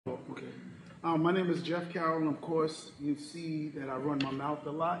My name is Jeff Carroll, and of course, you see that I run my mouth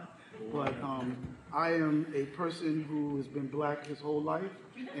a lot. But I am a person who has been black his whole life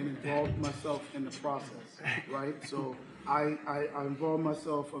and involved myself in the process, right? So I involve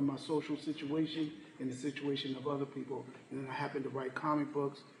myself in my social situation and the situation of other people, and I happen to write comic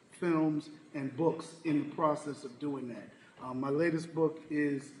books, films, and books in the process of doing that. My latest book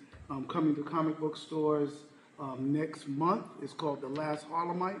is coming to comic book stores next month. It's called The Last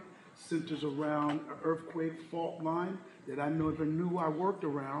Harlemite. Centers around an earthquake fault line that I never knew I worked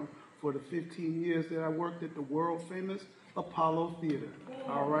around for the 15 years that I worked at the world famous Apollo Theater.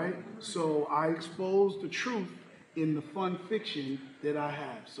 All right? So I expose the truth in the fun fiction that I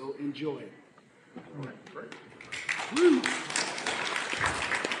have. So enjoy it. All right, great. Woo!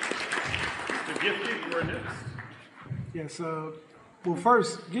 Mr. Gifted, you're next. Yes, well,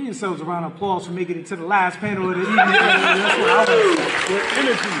 first, give yourselves a round of applause for making it to the last panel of the evening. That's what I was. With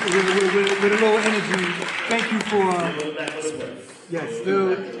energy. With a little energy. Thank you for. Yes,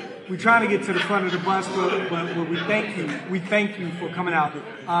 still, we're trying to get to the front of the bus, but we thank you. We thank you for coming out.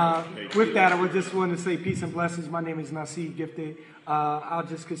 With that, I would just want to say peace and blessings. My name is Nasib Gifted. I'll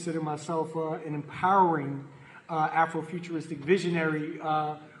just consider myself an empowering Afrofuturistic visionary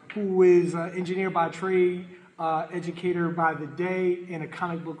who is an engineer by trade, educator by the day, and a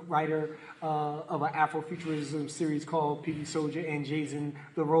comic book writer of an Afrofuturism series called P.D. Soldier and Jason,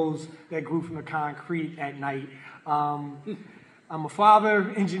 the Rose that grew from the concrete at night. I'm a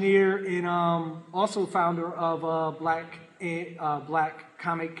father, engineer, and also founder of Black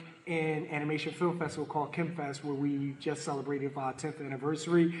Comic and Animation Film Festival called ChemFest, where we just celebrated our 10th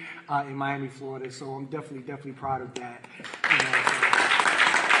anniversary in Miami, Florida. So I'm definitely proud of that.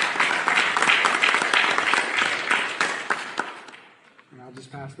 And I'll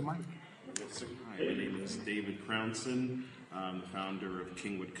just pass the mic. Hi, my name is David Crownson. I'm the founder of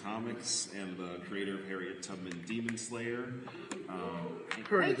Kingwood Comics and the creator of Harriet Tubman Demon Slayer. Thank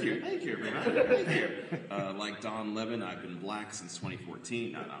you, everybody. Thank you. Like Don Levin, I've been black since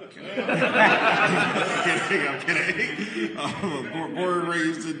 2014. No, I'm kidding. I'm kidding. Born and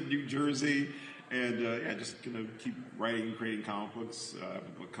raised in New Jersey. And yeah, just gonna keep writing and creating comic books. I have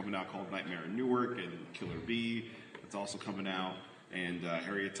a book coming out called Nightmare in Newark and Killer Bee. It's also coming out. And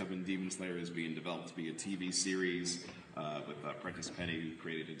Harriet Tubman Demon Slayer is being developed to be a TV series with Prentice Penny, who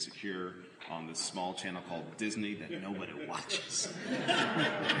created Insecure, on this small channel called Disney that nobody watches. And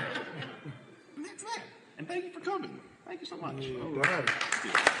that's that. And thank you for coming. Thank you so much. All right.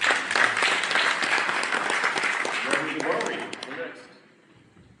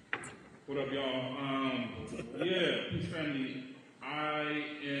 What up, y'all? Yeah, peace family. I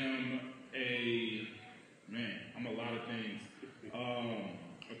am I'm a lot of things.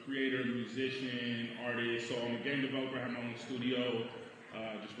 A creator, musician, artist. So I'm a game developer. I have my own studio.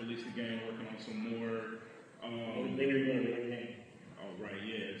 Just released a game, working on some more. All right,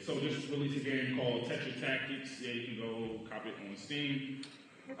 yeah. So just released a game called Tetris Tactics. Yeah, you can go copy it on Steam.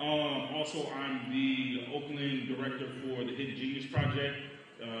 Also, I'm the Oakland director for the Hidden Genius Project.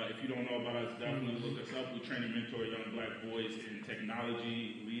 If you don't know about us, definitely look us up. We train and mentor young black boys in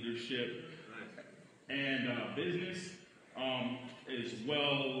technology, leadership, and business. As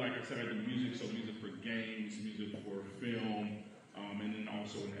well, like I said, I do music, so music for games, music for film, and then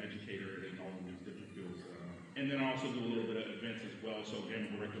also an educator in all of these different fields. And then I also do a little bit of events as well, so game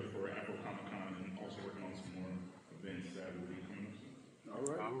director for Afro Comic-Con, and also working on some more events that will be coming up soon.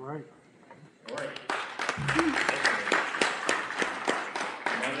 All right.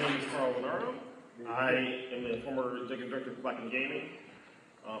 My name is Carl Bernardo. I am the former executive director of Black and Gaming.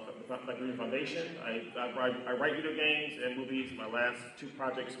 Black Green Foundation. I write video games and movies. My last two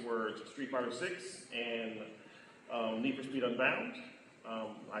projects were Street Fighter 6 and Need for Speed Unbound.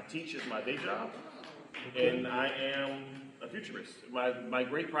 I teach as my day job, and I am a futurist. My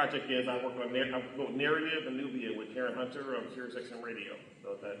great project is I work on narrative and Nubia with Karen Hunter of Sirius XM Radio.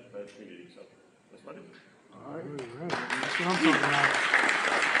 So that's community. So that's what I do. All right. That's what I'm talking about.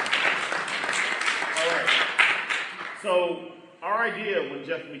 All right. So our idea when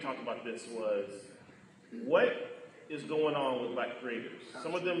Jeff and me talked about this was, what is going on with black creators?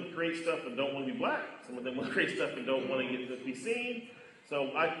 Some of them create stuff and don't want to be black. Some of them want to create stuff and don't want to get to be seen.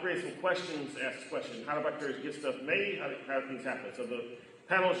 So I created some questions, asked questions. How do black creators get stuff made? How do things happen? So the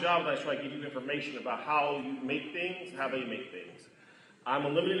panel's job is I try to give you information about how you make things, how they make things. I'm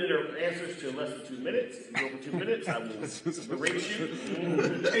limiting their answers to less than 2 minutes. If you go over 2 minutes, I will berate you.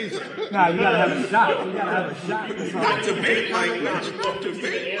 Nah, you gotta have a shot. You gotta have a shot. Not to make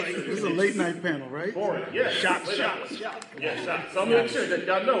This is a late night panel, right? Boring. Yeah. Shot. Yeah, shot. So I'm going to make sure that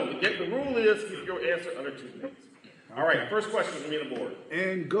y'all know. The rule is keep your answer under 2 minutes. All right, first question from me on the board.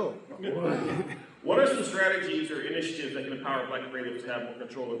 And go. What are some strategies or initiatives that can empower Black creatives to have more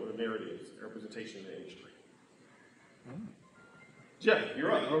control over the narratives and representation in the industry? Jeff,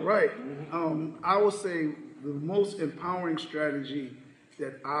 you're up. All right. I will say the most empowering strategy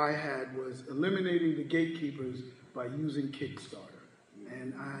that I had was eliminating the gatekeepers by using Kickstarter.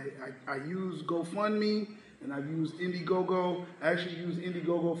 And I use GoFundMe and I've used Indiegogo. I actually used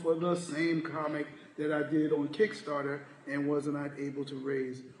Indiegogo for the same comic that I did on Kickstarter and was not able to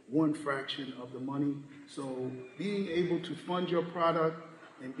raise one fraction of the money. So being able to fund your product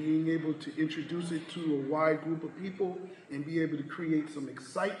and being able to introduce it to a wide group of people and be able to create some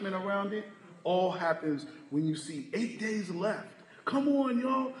excitement around it all happens when you see 8 days left. Come on,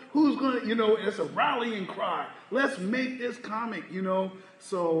 y'all. Who's going to, it's a rallying cry. Let's make this comic,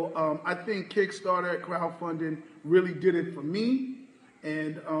 So I think Kickstarter crowdfunding really did it for me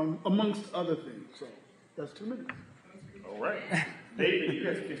and amongst other things. So that's 2 minutes. All right. David, you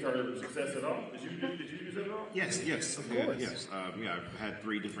guys Kickstarter success at all? Did you use it at all? Yes. Of course. Yes. I've had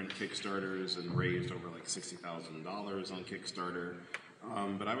 3 different Kickstarters and raised over like $60,000 on Kickstarter.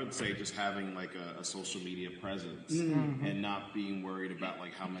 But I would say just having like a social media presence and not being worried about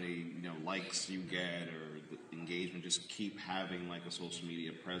like how many likes you get or the engagement. Just keep having like a social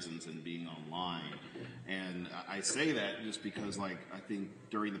media presence and being online. And I say that just because like I think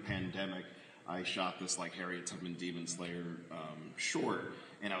during the pandemic I shot this like Harriet Tubman Demon Slayer short,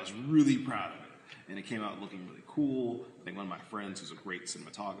 and I was really proud of it. And it came out looking really cool. I think one of my friends, who's a great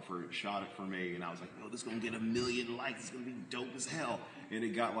cinematographer, shot it for me, and I was like, "Oh, this is gonna get 1 million likes. It's gonna be dope as hell." And it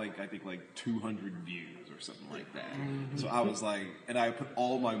got like I think like 200 views or something like that. So I was like, and I put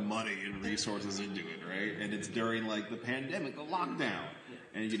all my money and resources into it, right? And it's during like the pandemic, the lockdown,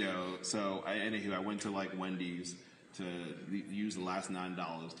 and so I went to like Wendy's to use the last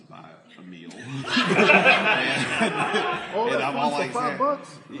 $9 to buy a meal. and I'm all like, $5?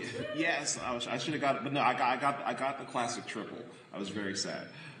 Yes, I should have got it, but no, I got the classic triple. I was very sad.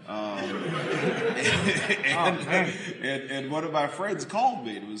 And one of my friends called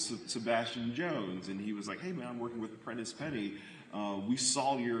me. It was Sebastian Jones, and he was like, "Hey man, I'm working with Prentice Penny. We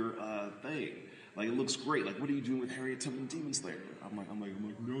saw your thing. Like it looks great. Like what are you doing with Harriet Tubman Demon Slayer?" I'm like,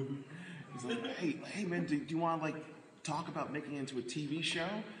 no. He's like, hey man, do you want to like talk about making it into a TV show?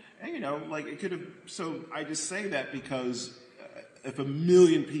 And like it could have. So I just say that because if 1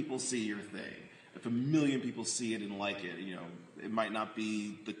 million people see your thing, if 1 million people see it and like it, it might not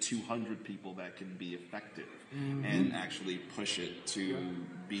be the 200 people that can be effective and actually push it to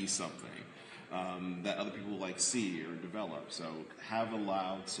be something that other people like see or develop. So have a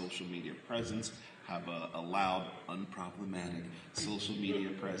loud social media presence, have a loud, unproblematic social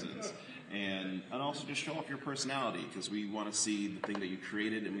media presence. And also just show off your personality, because we want to see the thing that you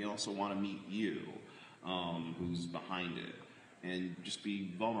created, and we also want to meet you, who's behind it, and just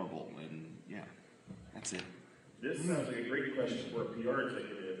be vulnerable. And yeah, that's it. This sounds like a great question for a PR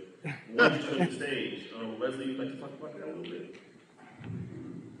executive. Once you join the stage, Leslie, you'd like to talk about that a little bit?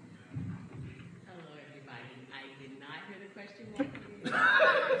 Hello, everybody. I did not hear the question.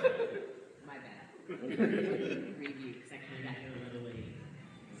 My bad. Review, because I kind of got here a little late.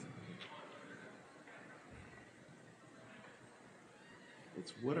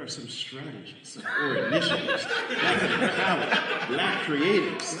 It's what are some strategies or initiatives that can empower Black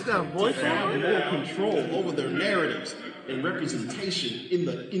creatives to have more control over their narratives and representation in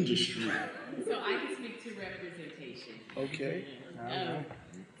the industry? So I can speak to representation. Okay.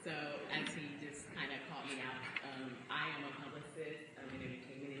 So as he just kind of called me out, I am a publicist in the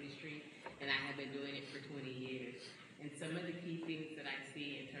entertainment industry, and I have been doing it for 20 years. And some of the key things that I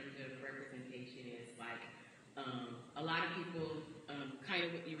see in terms of representation is like a lot of people, kind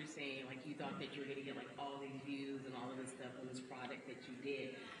of what you were saying, like you thought that you were going to get like all these views and all of this stuff on this product that you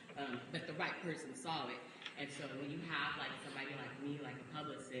did, but the right person saw it. And so when you have like somebody like me, like a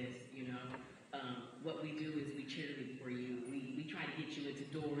publicist, what we do is we cheerlead for you. We try to get you into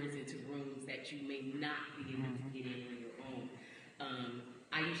doors, into rooms that you may not be able to get in on your own.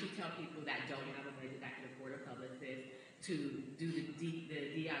 I usually tell people that don't have a budget that can afford a publicist to do the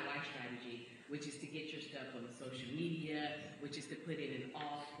DIY strategy, which is to get your stuff on social media, which is to put it in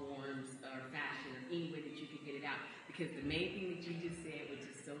all forms or fashion or any way that you can get it out. Because the main thing that you just said, which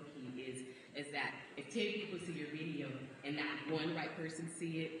is so key, is that if 10 people see your video and that one right person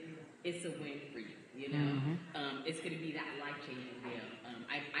see it, it's a win for you, It's going to be that life-changing deal.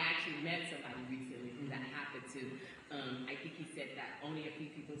 I actually met somebody recently who that happened to. I think he said that only a few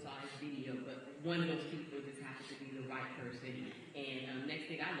people saw his video, but one of those people just happened to be the right person. And next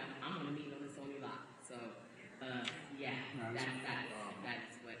thing I know, I'm on a meeting on the Sony lot. So,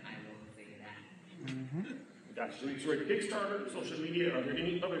 that's what I will say to that. Gotcha. So you're a Kickstarter, social media, are there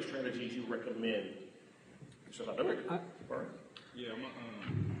any other strategies you recommend? Shut up. Yeah,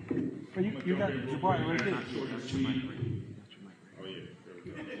 You got your part right there. Oh, yeah. There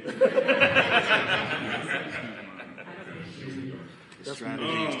we go. The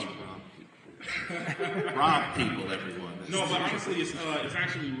strategy is to rob people, everyone. No, but honestly, it's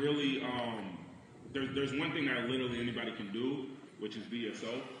actually really, there's one thing that literally anybody can do, which is be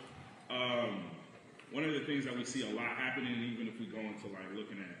yourself. One of the things that we see a lot happening, even if we go into like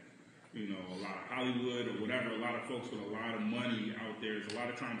looking at, a lot of Hollywood or whatever, a lot of folks with a lot of money out there, is a lot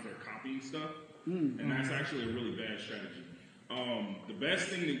of times they're copying stuff, and that's actually a really bad strategy. The best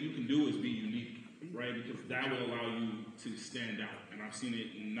thing that you can do is be unique, right? Because that will allow you to stand out. And I've seen it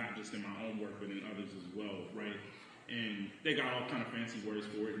not just in my own work, but in others as well, right? And they got all kind of fancy words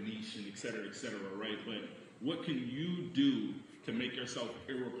for it, niche and et cetera, right? But what can you do to make yourself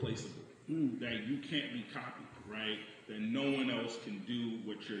irreplaceable? That you can't be copied, right? That no one else can do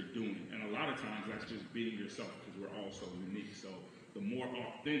what you're doing. And a lot of times that's just being yourself, because we're all so unique. So the more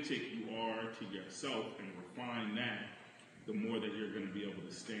authentic you are to yourself and refine that, the more that you're going to be able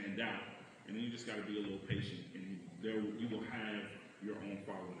to stand out. And then you just got to be a little patient, and you will have your own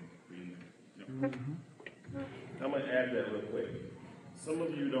following being there. Yep. I'm going to add that real quick. Some of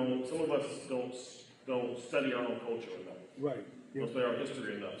us don't study our own culture enough. Right. Don't study our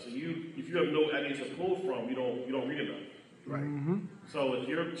history enough. So if you have no ideas to pull from, you don't read enough. Right. So if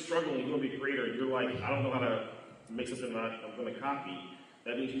you're struggling, you're going to be a creator, you're like, I don't know how to make something I'm going to copy.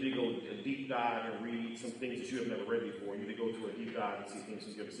 That means you need to go a deep dive and read some things that you have never read before. You need to go to a deep dive and see things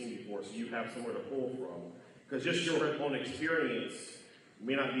you've never seen before, so you have somewhere to pull from. Because just your own experience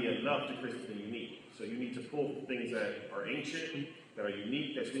may not be enough to create something unique. So you need to pull from things that are ancient, that are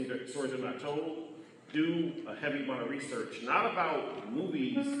unique, that stories are not told. Do a heavy amount of research, not about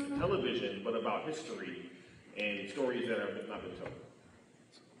movies and television, but about history and stories that have not been told.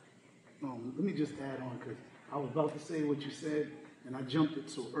 Let me just add on, because I was about to say what you said, and I jumped it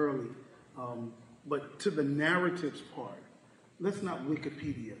so early. But to the narratives part, let's not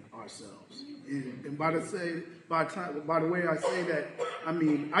Wikipedia ourselves. And by the way I say that, I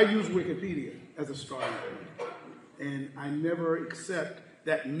mean, I use Wikipedia as a starting point. And I never accept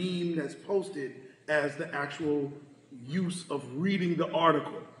that meme that's posted as the actual use of reading the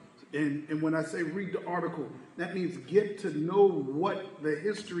article. And when I say read the article, that means get to know what the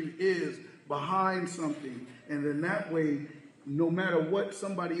history is behind something. And then that way, no matter what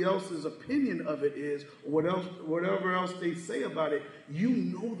somebody else's opinion of it is, or whatever else they say about it, you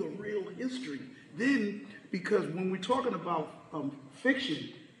know the real history. Then, because when we're talking about fiction,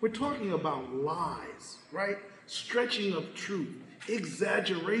 we're talking about lies, right? Stretching of truth,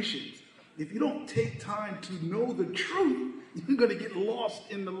 exaggerations. If you don't take time to know the truth, you're going to get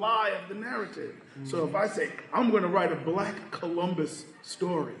lost in the lie of the narrative. So if I say, I'm going to write a Black Columbus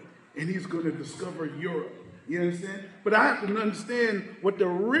story, and he's going to discover Europe, you understand? But I have to understand what the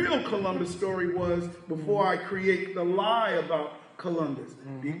real Columbus story was before I create the lie about Columbus,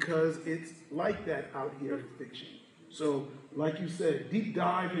 because it's like that out here in fiction. So, like you said, deep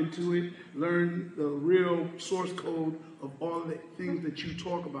dive into it, learn the real source code of all the things that you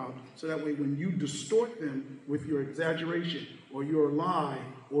talk about, so that way when you distort them with your exaggeration or your lie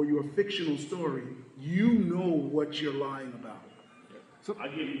or your fictional story, you know what you're lying about. So I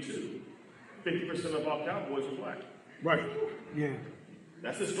give you two. 50% of all cowboys are black. Right. Yeah.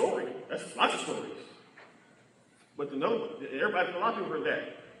 That's a story. That's lots of stories. But a lot of people heard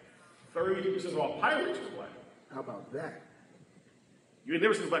that. 32% of all pirates are black. How about that? You ain't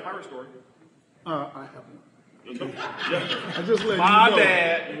never seen a black pirate story. I haven't. Yeah. I just let My you know.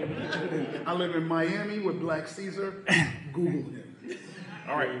 bad. I live in Miami with Black Caesar. Google him.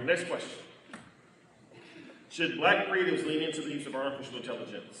 All right, next question. Should black creatives lean into the use of artificial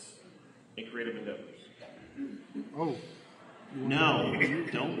intelligence in creative endeavors? Oh. No,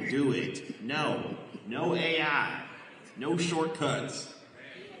 don't do it. No AI. No shortcuts.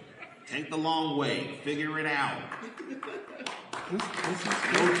 Take the long way. Figure it out. No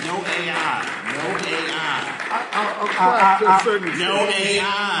AI. No AI. I'll try to a certain extent. No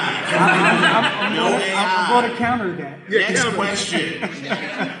AI. I'm going to counter that. Next question.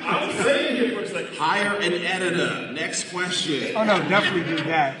 I was saying here for a second. Hire an editor. Next question. Oh, no, definitely do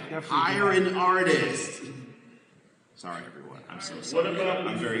that. Hire an artist. Sorry, everyone. I'm so sorry. What about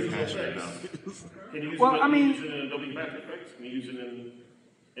I'm very passionate about it. Can you use it in Adobe After Effects? Can you use it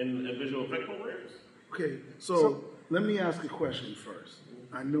in visual effect programs? Okay, so let me ask a question first.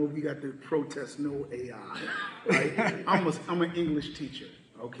 I know we got to protest no AI, right? I'm an English teacher,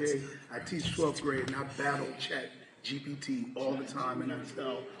 okay? I teach 12th grade and I battle chat GPT all the time, and I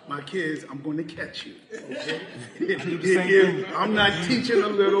tell my kids, I'm going to catch you. Okay? I'm not teaching a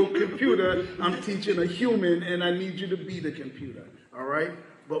little computer, I'm teaching a human, and I need you to be the computer. All right?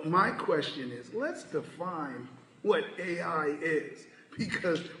 But my question is, let's define what AI is.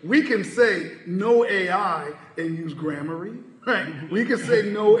 Because we can say no AI and use Grammarly, right? We can say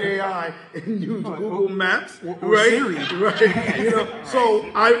no AI and use Google Maps, right? Siri. Right. You know,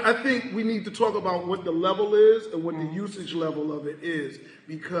 so I think we need to talk about what the level is and what the usage level of it is,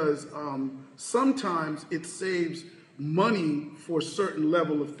 because sometimes it saves money for a certain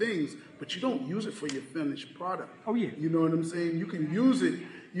level of things, but you don't use it for your finished product. Oh yeah. You know what I'm saying? You can use it.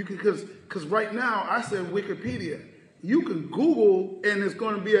 You can, because right now I said Wikipedia. You can Google, and it's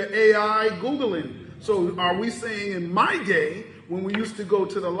going to be an AI Googling. So are we saying in my day, when we used to go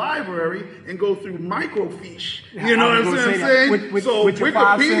to the library and go through microfiche, you know what I'm saying? So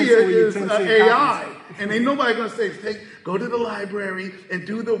Wikipedia is AI. And ain't nobody going to say, go to the library and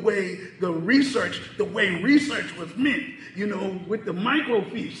do the way research was meant, you know, with the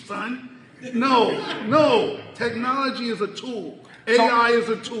microfiche, son. No. Technology is a tool. AI is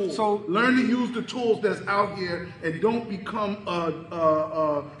a tool. So learn to use the tools that's out here and don't become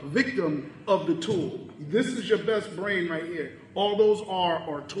a victim of the tool. This is your best brain right here. All those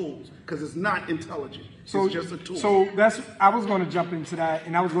are tools, because it's not intelligent. It's just a tool. So I was going to jump into that,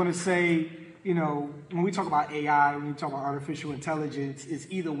 and I was going to say, you know, when we talk about AI, when we talk about artificial intelligence, it's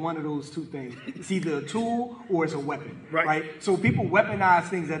either one of those two things. It's either a tool or it's a weapon, right? So people weaponize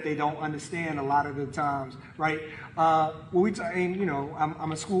things that they don't understand a lot of the times, right? And you know,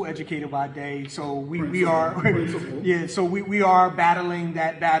 I'm a school educator by day, so we are, so we are battling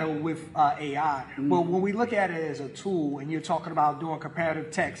that battle with AI. But when we look at it as a tool, and you're talking about doing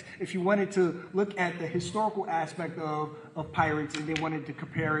comparative text, if you wanted to look at the historical aspect of pirates and then wanted to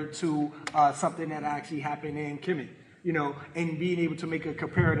compare it to something that actually happened in Kemet, you know, and being able to make a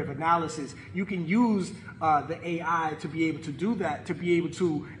comparative analysis, you can use the AI to be able to do that, to be able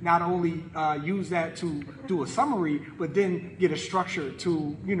to not only use that to do a summary, but then get a structure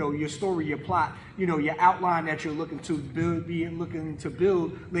to, you know, your story, your plot, you know, your outline that you're looking to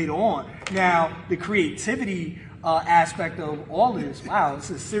build later on. Now, the creativity aspect of all this, wow, it's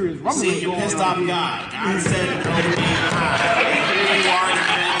a serious rumbling. See, you're pissed off God. God said no being high. Here you are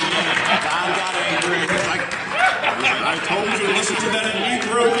defending God got angry. He's like, I told you to listen to that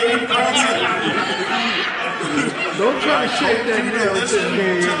Negro David Carlson. Don't try to shake that nail. Listen to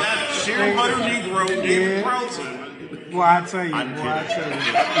that sheer butter Negro David Carlson. Well, I tell you,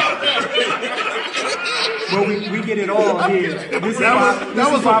 Well, we get it all here. That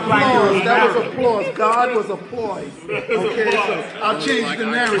was applause. That was applause. God was applause. Okay, so I'll change the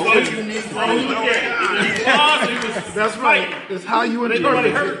narrative. That's right. It's how you interpret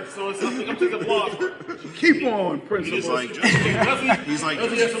it. So it's something. I'm taking applause. Keep on, principal. He's like, He's like,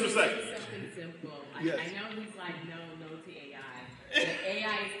 Something simple. Yes. I know he's like, no to AI. But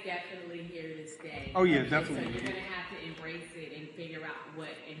AI is definitely here to stay. Oh yeah, definitely. So you're going to have to embrace it and figure out what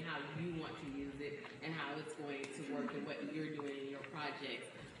and how you want to use it and how it's going to work and what you're doing in your projects.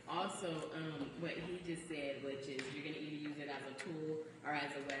 Also, what he just said, which is you're going to either use it as a tool or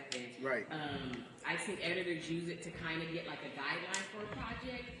as a weapon. Right. I've seen editors use it to kind of get like a guideline for a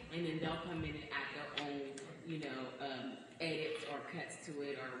project, and then they'll come in and add their own, you know, edits or cuts to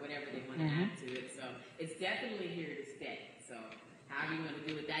it or whatever they want to add to it. So it's definitely here to stay. So however you want to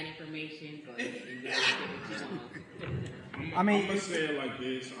do with that information, go ahead and do what you want. I mean, I'm gonna say it like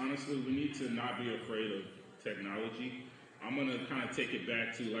this. Honestly, we need to not be afraid of technology. I'm gonna kind of take it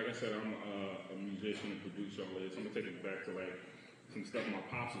back to, like I said, I'm a musician and producer, all this. I'm gonna take it back to like some stuff my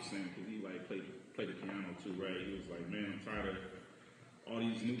pops was saying, because he like played the piano too, right? He was like, man, I'm tired of all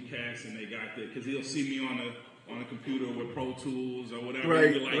these new cats and they got that, because he'll see me on a computer with Pro Tools or whatever.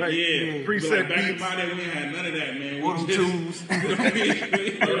 Right, He'll be like, right. yeah. Preset Like, back in beats. my day, we had none of that, man. Auto tunes. Listen, we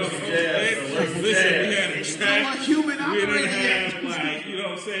had a track. Human We didn't operating. have, like, you know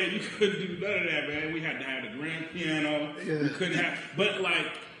what I'm saying? You couldn't do none of that, man. We had to have the grand piano. We couldn't have, but like,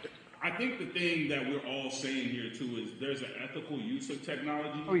 I think the thing that we're all saying here too is there's an ethical use of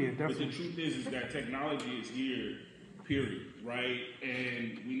technology. Oh, yeah, But definitely. the truth is that technology is here, period, right?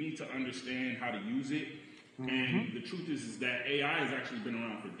 And we need to understand how to use it. And the truth is that AI has actually been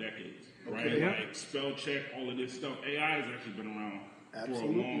around for decades, right? Okay, yeah. Like spell check, all of this stuff. AI has actually been around for a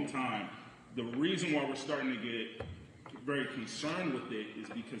Absolutely. long time. The reason why we're starting to get very concerned with it is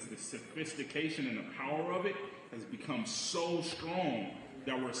because the sophistication and the power of it has become so strong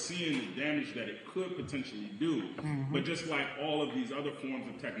that we're seeing the damage that it could potentially do. But just like all of these other forms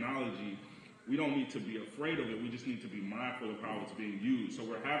of technology, we don't need to be afraid of it. We just need to be mindful of how it's being used. So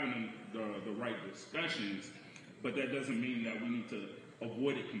we're having the right discussions but that doesn't mean that we need to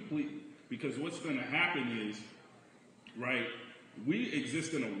avoid it completely. Because what's going to happen is, right, we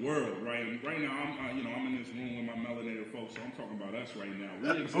exist in a world, right? And right now, I'm in this room with my melanated folks, so I'm talking about us right now. We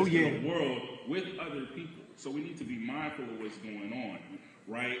exist in a world with other people, so we need to be mindful of what's going on,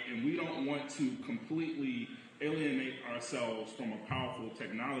 right? And we don't want to completely alienate ourselves from a powerful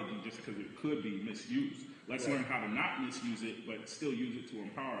technology just because it could be misused. Let's learn how to not misuse it, but still use it to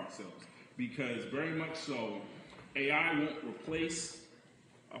empower ourselves. Because very much so, AI won't replace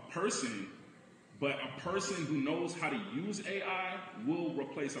a person, but a person who knows how to use AI will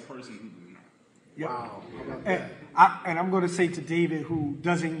replace a person who does not. Wow. How about And, that? I'm going to say to David, who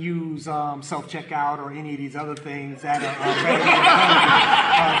doesn't use self-checkout or any of these other things that are readily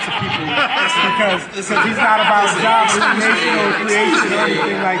available to people, because he's not about job elimination or creation or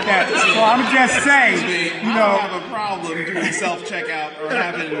anything like that. So I'm just saying, I don't have a problem doing self-checkout or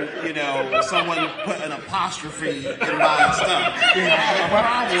having, someone put an apostrophe in my stuff. I have a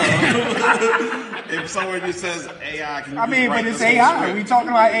problem if someone just says AI can. But it's AI. We're talking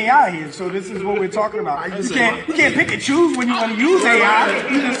about AI here, so this is what we're talking about. You can't pick and choose when you want to use AI.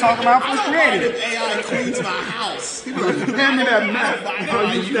 You're just talking about what's creative. If AI cleans my house, Hand me that map. I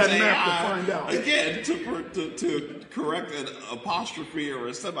I'll use use that AI map to find out. again to correct an apostrophe or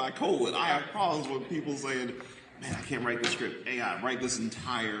a semicolon. I have problems with people saying, "Man, I can't write the script. AI, write this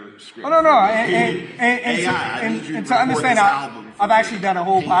entire script." Oh, no. And to understand, I've actually done a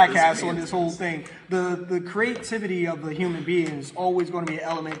whole podcast on this whole thing. The creativity of the human being is always going to be an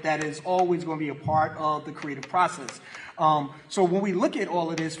element that is always going to be a part of the creative process. So when we look at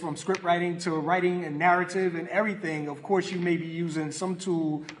all of this, from script writing to writing and narrative and everything, of course you may be using some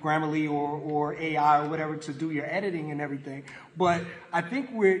tool, Grammarly or AI or whatever, to do your editing and everything. But I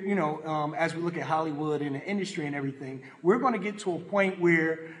think we're, as we look at Hollywood and the industry and everything, we're going to get to a point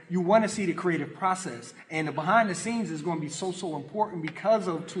where you want to see the creative process. And the behind the scenes is going to be so important because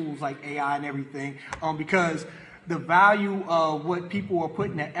of tools like AI and everything, because the value of what people are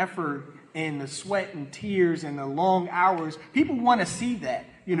putting the effort and the sweat and tears and the long hours, people want to see that,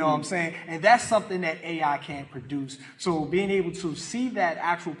 you know what I'm saying? And that's something that AI can't produce. So being able to see that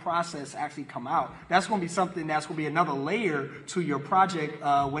actual process actually come out, that's going to be something that's going to be another layer to your project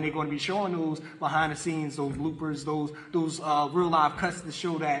when they're going to be showing those behind the scenes, those bloopers, those real live cuts to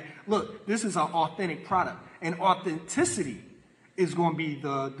show that, look, this is an authentic product. And authenticity is going to be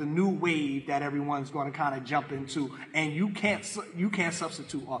the new wave that everyone's going to kind of jump into, and you can't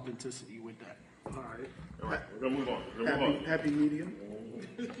substitute authenticity with that. All right. All right, we're gonna move on. Happy medium.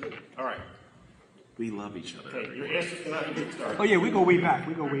 All right. We love each other. Okay, your answers cannot be Kickstarter. Oh yeah, we go way back.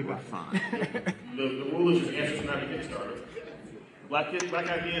 Fine. The rule is your answers cannot be Kickstarter. Black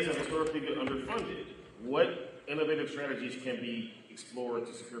ideas have historically been underfunded. What innovative strategies can be explored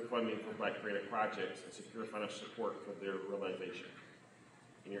to secure funding for Black creative projects and secure financial support for their realization?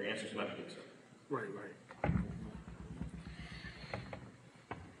 And your answers cannot be Kickstarter. Right.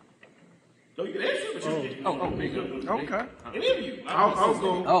 No, you can answer, but you Okay. any of you. I'll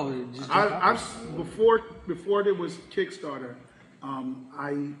go. Oh, Before there was Kickstarter,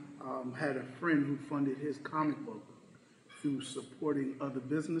 I had a friend who funded his comic book through supporting other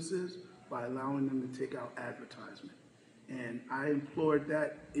businesses by allowing them to take out advertisement. And I employed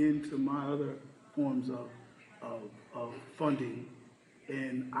that into my other forms of funding,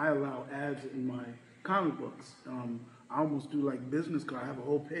 and I allow ads in my comic books. I almost do like business card. I have a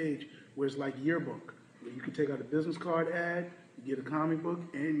whole page where it's like yearbook, where you can take out a business card ad, you get a comic book,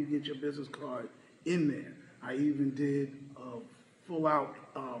 and you get your business card in there. I even did full out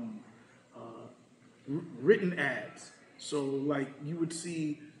written ads. So like you would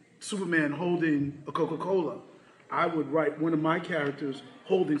see Superman holding a Coca-Cola. I would write one of my characters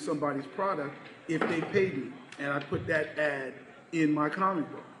holding somebody's product if they paid me, and I put that ad in my comic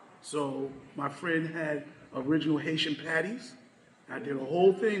book. So my friend had original Haitian patties. I did a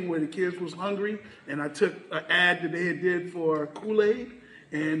whole thing where the kids was hungry, and I took an ad that they had did for Kool-Aid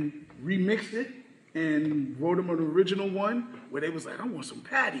and remixed it and wrote them an original one where they was like, I want some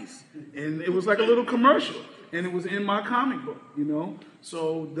patties. And it was like a little commercial, and it was in my comic book,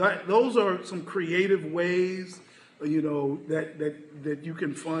 So those are some creative ways, that you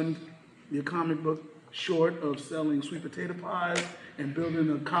can fund your comic book short of selling sweet potato pies and building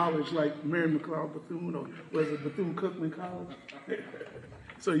a college like Mary McLeod Bethune, or was it Bethune-Cookman College?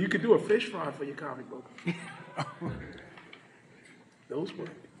 So you could do a fish fry for your comic book. Those work.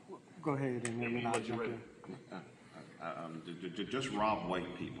 Go ahead and then I'll jump in. Just rob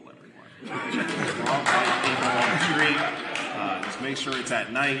white people, everyone. on the street. Just make sure it's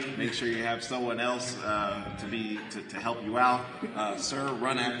at night. Make sure you have someone else to help you out. Sir,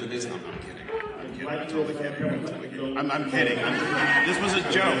 run after this. No, I'm kidding. I'm totally kidding. I'm kidding. This was a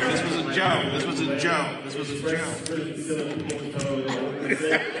joke. This was a joke. This was a joke. This was a joke.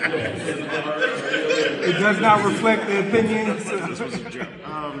 It does not reflect the opinions. This was a joke.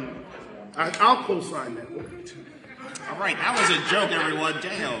 I'll co-sign that. All right, that was a joke, everyone.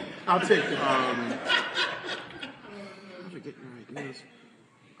 Damn. I'll take that.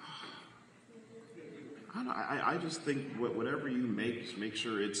 I don't know. I just think whatever you make, just make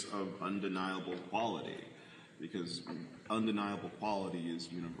sure it's of undeniable quality, because undeniable quality is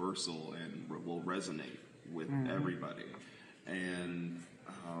universal and will resonate with everybody. And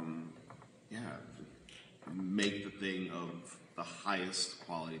make the thing of the highest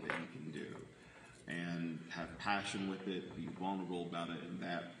quality that you can do, and have passion with it. Be vulnerable about it, and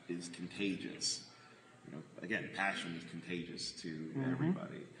that is contagious. You know, again, passion is contagious to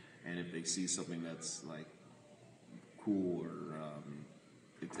everybody. And if they see something that's like cool or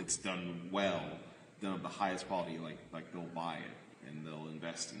it's done well, done of the highest quality, like they'll buy it and they'll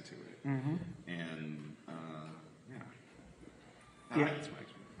invest into it. And that's my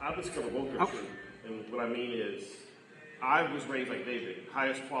experience. I've discovered both are true, and what I mean is, I was raised like David.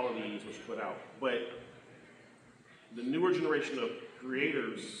 Highest quality was put out, but the newer generation of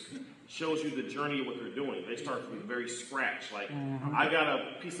creators shows you the journey of what they're doing. They start from the very scratch. Like, I got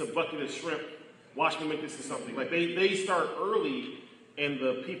a piece of bucket of shrimp. Watch me make this into something. Like, they start early, and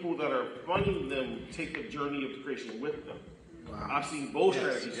the people that are funding them take the journey of the creation with them. Wow. I've seen both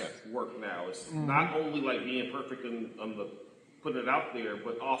strategies work now. It's not only like being perfect on the putting it out there,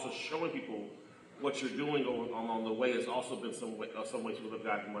 but also showing people what you're doing along the way. Has also been some ways people have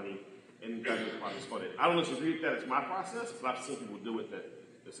gotten money and gotten the process funded. I don't disagree with that. It's my process, but I've seen people do it that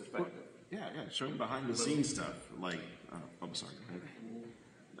it's effective. Showing behind the scenes stuff. Like, I'm sorry.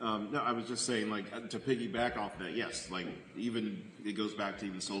 No, I was just saying, like, to piggyback off that, yes, like, even, it goes back to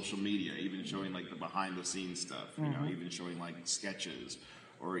even social media, even showing, like, the behind the scenes stuff, you know, even showing, like, sketches,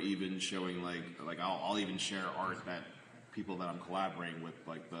 or even showing, like I'll even share art that people that I'm collaborating with,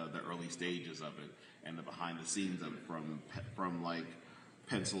 like, the early stages of it, and the behind the scenes of it, from like,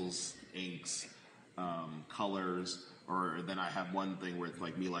 pencils, inks, colors, or then I have one thing where it's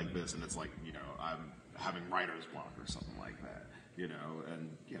like me like this, and it's like, you know, I'm having writer's block or something like that, you know,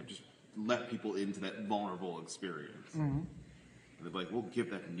 and just let people into that vulnerable experience. And they're like, we'll give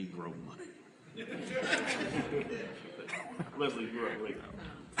that Negro money. Leslie, you're up.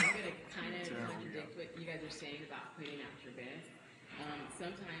 I'm going to kind of contradict what you guys are saying about putting out your best.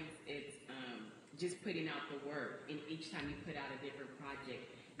 Sometimes it's just putting out the work, and each time you put out a different project,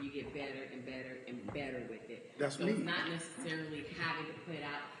 you get better and better and better with it. That's so me. It's not necessarily having to put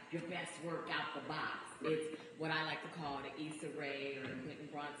out your best work out the box. It's what I like to call the Issa Rae or Clinton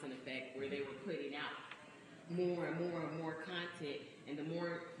Bronson effect, where they were putting out more and more and more content, and the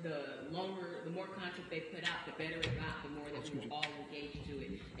more content they put out, the better it got, the more that we were all engaged to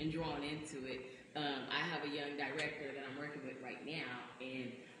it and drawn into it. I have a young director that I'm working with right now,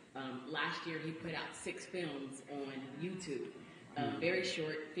 and last year he put out 6 films on YouTube. Very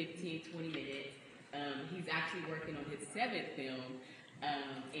short, 15, 20 minutes. He's actually working on his 7th film,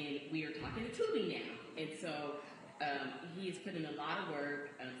 and we are talking to Tubi now. And so he has put in a lot of work.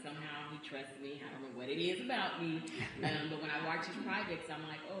 Somehow he trusts me. I don't know what it is about me. But when I watch his projects, I'm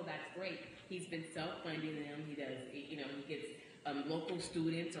like, oh, that's great. He's been self-funding them. He does, he gets local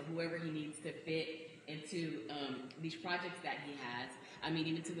students or whoever he needs to fit into these projects that he has. I mean,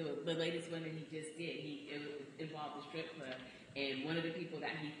 even to the latest one that he just did, it involved the strip club. And one of the people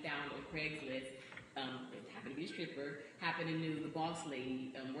that he found on Craigslist, happened to be a stripper, happened to know the boss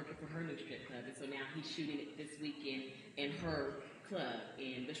lady working for her new strip club. And so now he's shooting it this weekend in her club.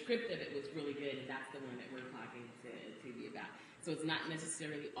 And the script of it was really good, and that's the one that we're talking to you about. So it's not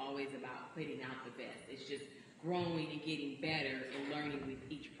necessarily always about putting out the best. It's just growing and getting better and learning with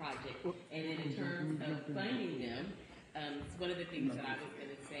each project. And then in terms of funding them, it's one of the things that I was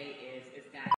going to say